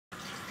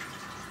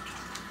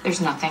There's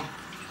nothing.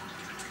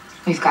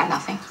 We've got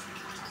nothing.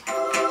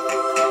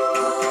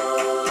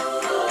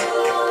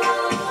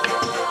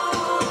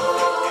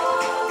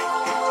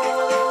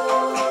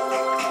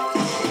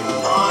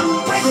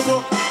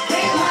 Unbreakable,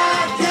 can't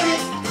lie, get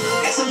it.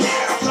 It's a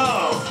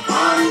miracle.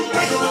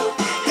 Unbreakable,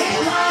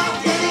 can't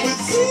lie, get it.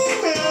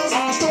 Females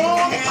are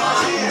strong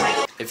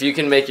and If you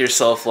can make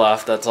yourself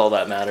laugh, that's all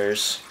that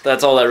matters.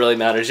 That's all that really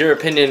matters. Your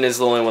opinion is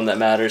the only one that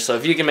matters. So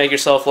if you can make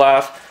yourself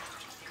laugh,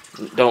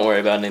 don't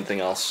worry about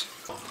anything else.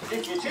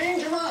 if you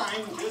change your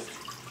mind, just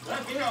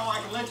let me know.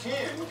 I can let you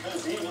in,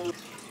 because even...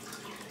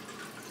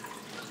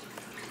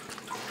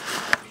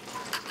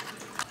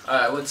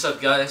 Alright, what's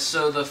up guys?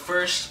 So the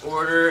first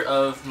order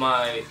of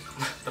my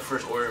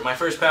my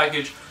first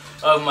package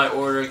of my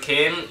order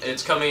came.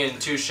 It's coming in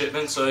 2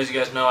 shipments. So as you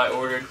guys know, I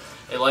ordered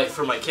a light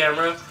for my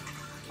camera,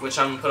 which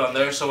I'm gonna put on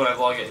there so when I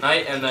vlog at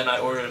night, and then I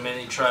ordered a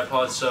mini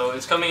tripod. So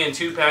it's coming in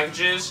 2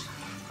 packages.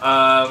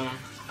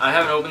 I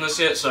haven't opened this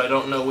yet, so I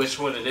don't know which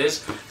one it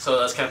is. So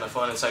that's kind of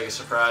fun. It's like a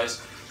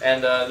surprise.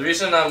 And the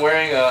reason I'm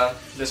wearing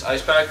this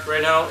ice pack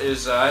right now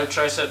is I have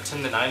tricep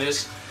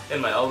tendonitis in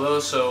my elbow,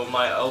 so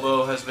my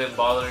elbow has been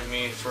bothering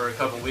me for a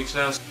couple weeks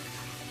now.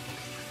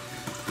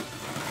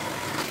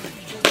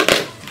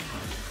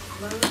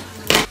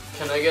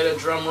 Can I get a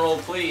drum roll,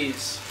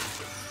 please?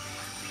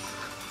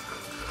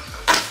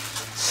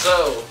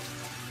 So,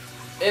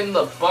 in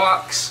the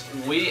box,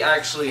 we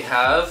actually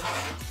have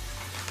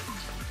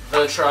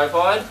the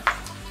tripod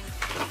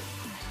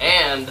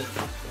and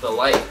the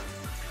light.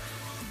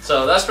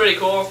 So that's pretty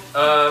cool.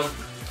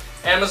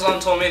 Amazon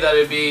told me that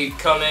it'd be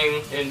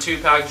coming in 2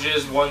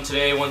 packages, one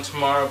today, one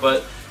tomorrow,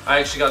 but I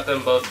actually got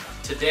them both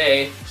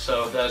today,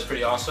 so that is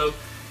pretty awesome.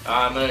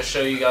 I'm going to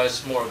show you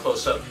guys more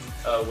close up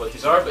what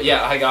these are, but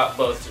yeah, I got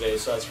both today,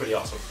 so that's pretty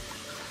awesome.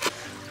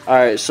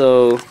 Alright,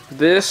 so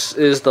this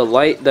is the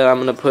light that I'm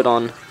going to put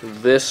on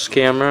this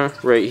camera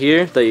right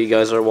here that you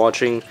guys are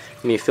watching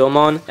me film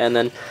on, and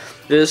then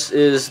this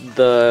is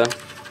the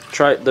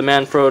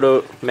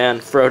Manfrotto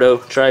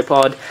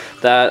tripod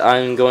that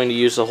I'm going to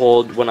use to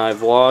hold when I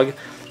vlog.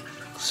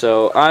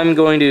 So I'm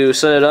going to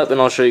set it up and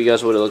I'll show you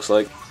guys what it looks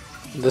like.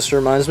 This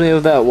reminds me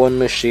of that one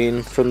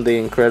machine from The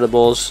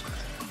Incredibles.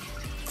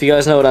 If you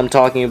guys know what I'm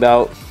talking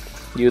about,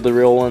 you the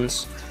real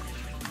ones.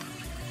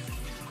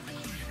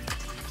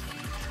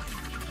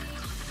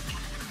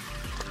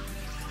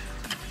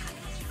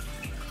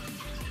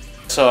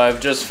 So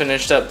I've just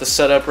finished up the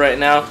setup right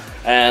now,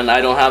 and I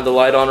don't have the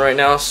light on right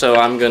now, so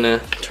I'm gonna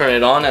turn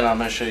it on and I'm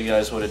gonna show you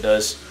guys what it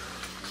does.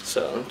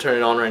 So turn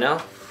it on right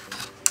now.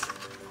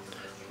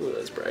 Ooh,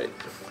 that's bright.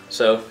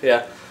 So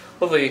yeah,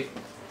 hopefully,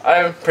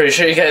 I'm pretty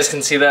sure you guys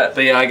can see that,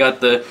 but yeah, I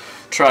got the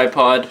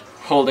tripod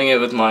holding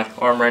it with my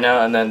arm right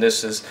now, and then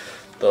this is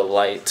the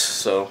light.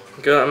 So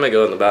I'm gonna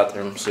go in the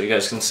bathroom so you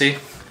guys can see.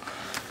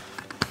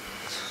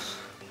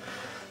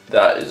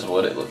 That is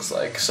what it looks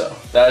like. So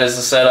that is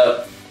the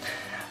setup.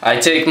 I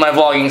take my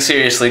vlogging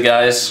seriously,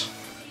 guys.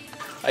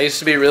 I used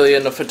to be really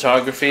into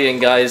photography,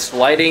 and guys,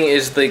 lighting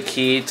is the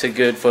key to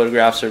good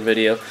photographs or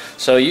video.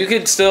 So you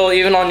could still,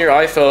 even on your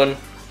iPhone,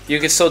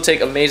 you could still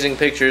take amazing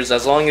pictures.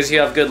 As long as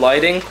you have good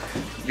lighting,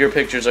 your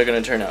pictures are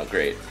going to turn out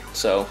great.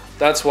 So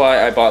that's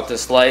why I bought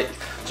this light,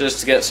 just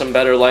to get some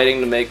better lighting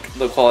to make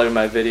the quality of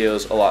my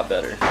videos a lot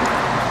better.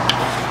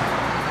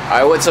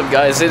 Alright, what's up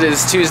guys? It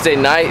is Tuesday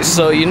night,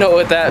 so you know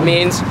what that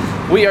means.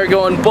 We are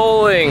going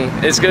bowling.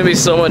 It's gonna be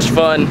so much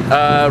fun,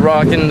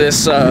 rocking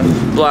this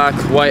black,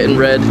 white, and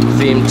red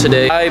theme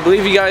today. I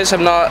believe you guys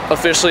have not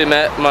officially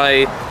met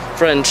my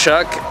friend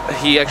Chuck.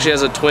 He actually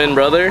has a twin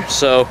brother,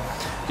 so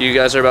you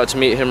guys are about to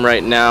meet him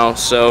right now.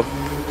 So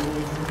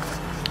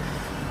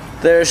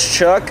there's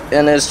Chuck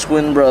and his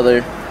twin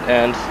brother,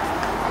 and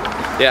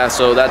yeah,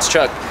 so that's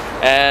Chuck.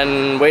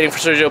 And waiting for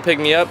Sergio to pick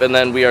me up, and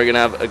then we are gonna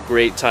have a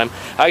great time.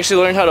 I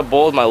actually learned how to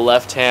bowl with my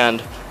left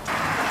hand.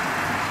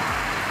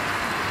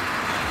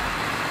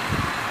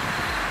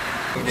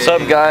 What's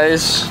up,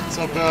 guys? What's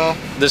up, Bill?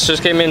 This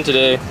just came in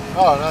today.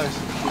 Oh, nice.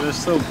 They're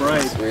so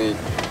bright. Sweet.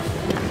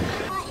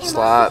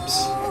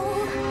 Slaps.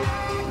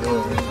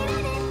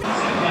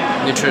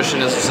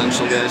 Nutrition is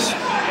essential, guys.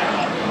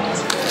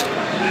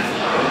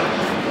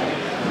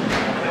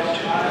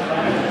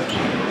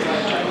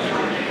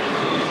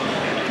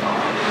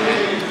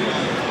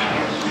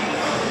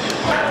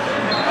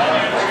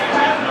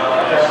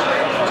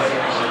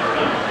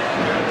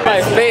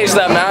 My face,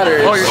 that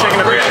matters. Oh, you're taking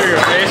a picture of your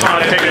face,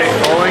 not taking it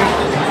bowling?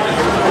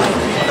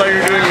 I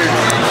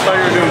thought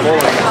you were doing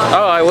bowling.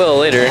 Oh, I will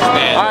later.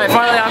 Alright,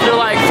 finally after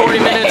like 40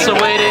 minutes of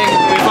waiting,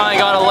 we finally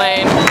got a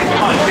lane.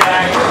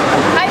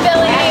 Hi,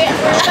 Billy.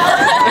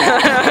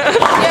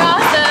 You're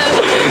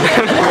awesome.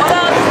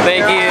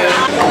 Thank you.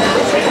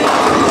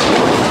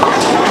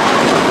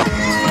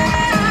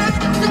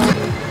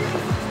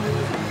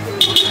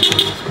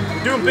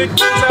 We're doing big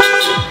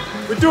things.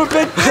 We're doing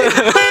big things.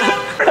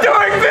 We're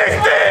doing big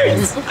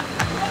things.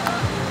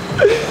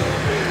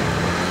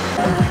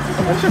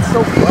 That shit's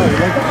so fun.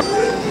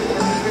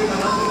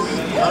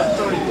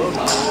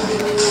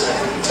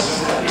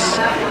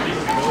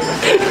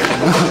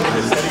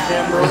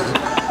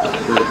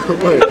 It's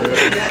my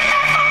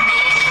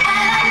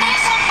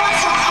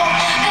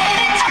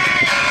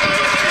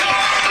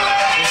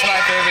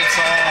favorite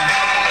song.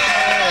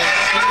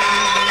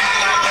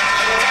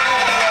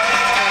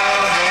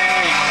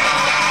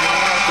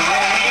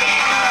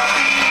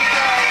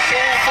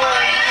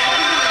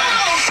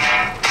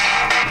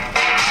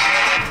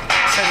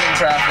 Sitting in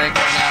traffic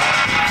right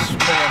now. It's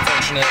pretty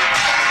unfortunate.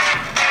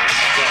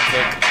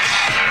 Traffic.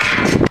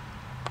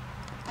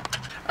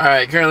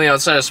 Alright, currently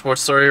outside of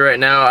Sports Story right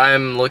now.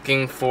 I'm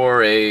looking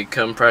for a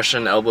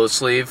compression elbow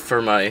sleeve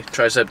for my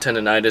tricep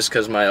tendonitis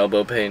because my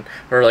elbow pain,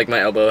 or like my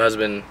elbow has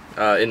been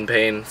in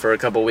pain for a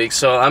couple weeks.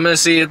 So I'm going to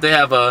see if they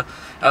have a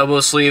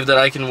elbow sleeve that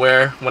I can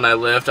wear when I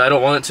lift. I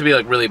don't want it to be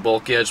like really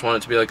bulky, I just want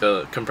it to be like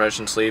a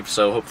compression sleeve,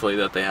 so hopefully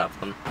that they have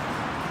one.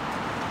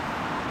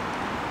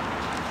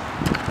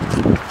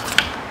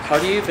 How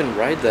do you even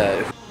ride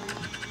that?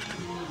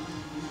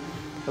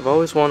 I've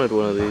always wanted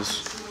one of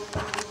these.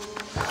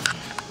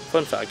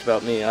 Fun fact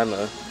about me, I'm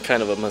a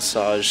kind of a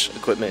massage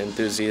equipment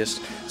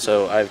enthusiast,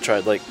 so I've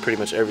tried like pretty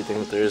much everything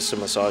that there is to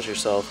massage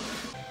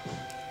yourself.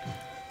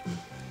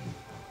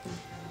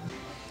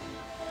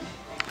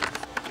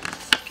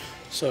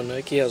 So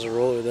Nike has a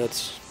roller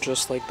that's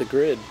just like the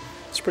Grid.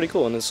 It's pretty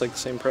cool and it's like the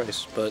same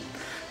price, but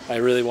I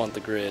really want the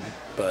Grid,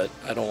 but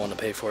I don't want to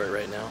pay for it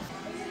right now.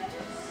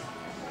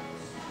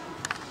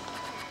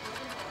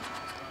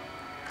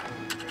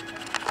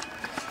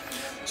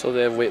 So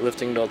they have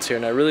weightlifting belts here,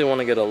 and I really want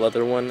to get a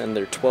leather one, and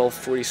they're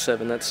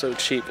 $12.47. That's so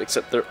cheap,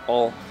 except they're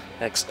all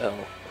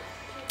XL.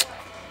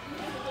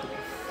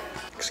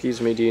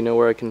 Excuse me, do you know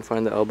where I can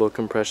find the elbow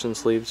compression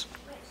sleeves?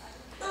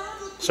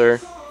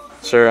 Sir?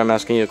 Sir, I'm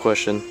asking you a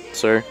question.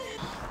 Sir?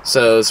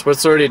 So Sports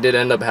Authority did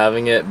end up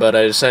having it, but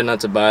I decided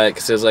not to buy it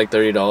because it was like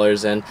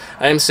 $30, and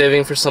I am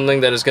saving for something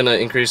that is going to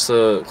increase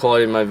the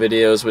quality of my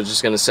videos, which is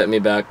going to set me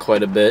back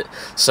quite a bit.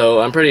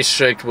 So I'm pretty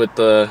strict with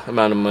the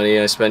amount of money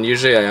I spend.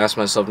 Usually I ask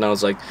myself now,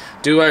 it's like,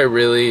 do I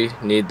really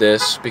need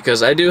this?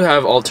 Because I do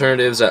have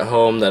alternatives at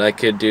home that I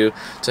could do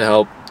to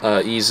help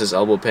ease this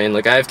elbow pain.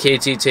 Like I have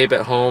KT tape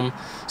at home,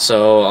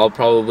 so I'll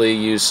probably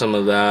use some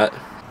of that.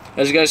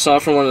 As you guys saw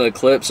from one of the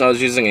clips, I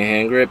was using a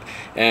hand grip,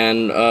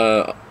 and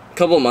a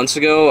couple months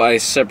ago I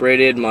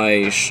separated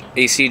my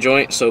AC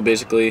joint, so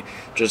basically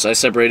just I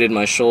separated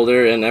my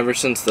shoulder, and ever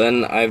since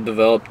then I've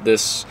developed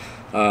this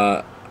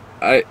I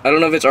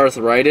don't know if it's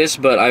arthritis,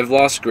 but I've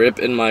lost grip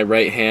in my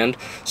right hand,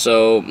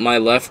 so my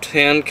left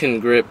hand can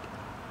grip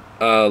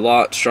a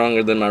lot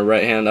stronger than my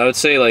right hand. I would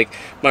say like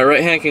my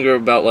right hand can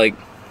grip about like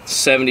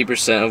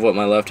 70% of what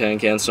my left hand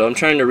can, so I'm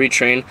trying to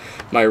retrain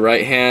my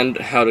right hand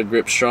how to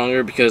grip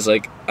stronger, because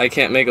like I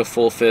can't make a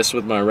full fist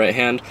with my right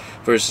hand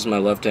versus my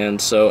left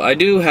hand. So I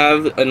do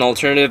have an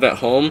alternative at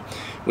home,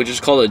 which is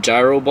called a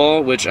gyro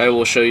ball, which I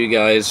will show you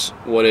guys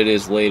what it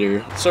is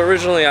later. So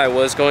originally I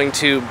was going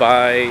to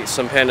buy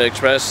some Panda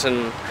Express,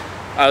 and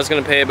I was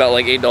going to pay about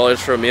like $8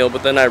 for a meal,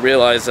 but then I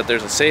realized that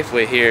there's a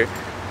Safeway here,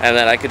 and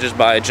that I could just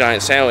buy a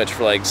giant sandwich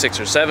for like $6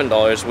 or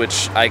 $7,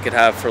 which I could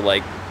have for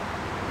like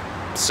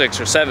 6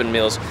 or 7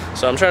 meals.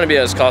 So I'm trying to be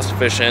as cost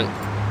efficient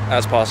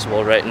as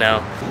possible right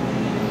now.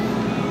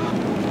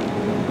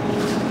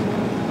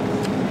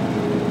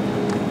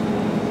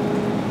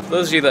 For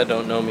those of you that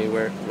don't know me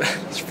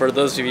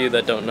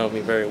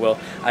very well,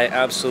 I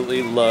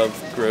absolutely love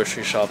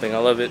grocery shopping. I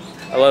love it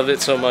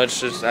so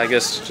much. I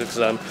guess just because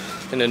I'm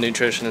into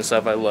nutrition and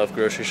stuff, I love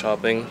grocery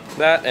shopping.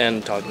 That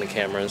and talking to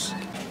cameras.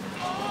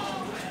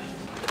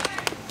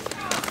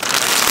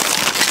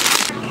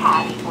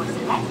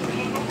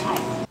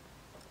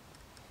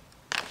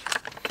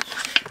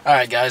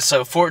 Alright guys,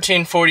 so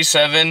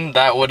 $14.47,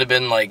 that would have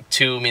been like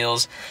 2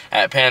 meals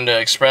at Panda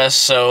Express.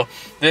 So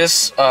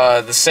this,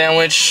 the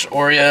sandwich,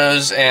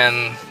 Oreos,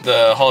 and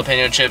the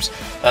jalapeno chips,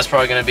 that's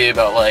probably going to be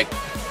about like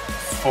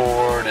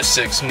 4 to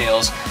 6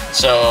 meals.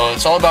 So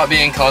it's all about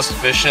being cost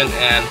efficient,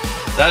 and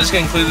that is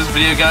going to conclude this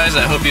video, guys.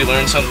 I hope you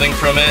learned something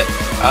from it.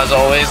 As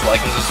always,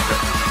 like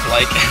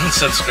and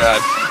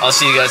subscribe. I'll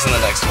see you guys in the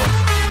next one.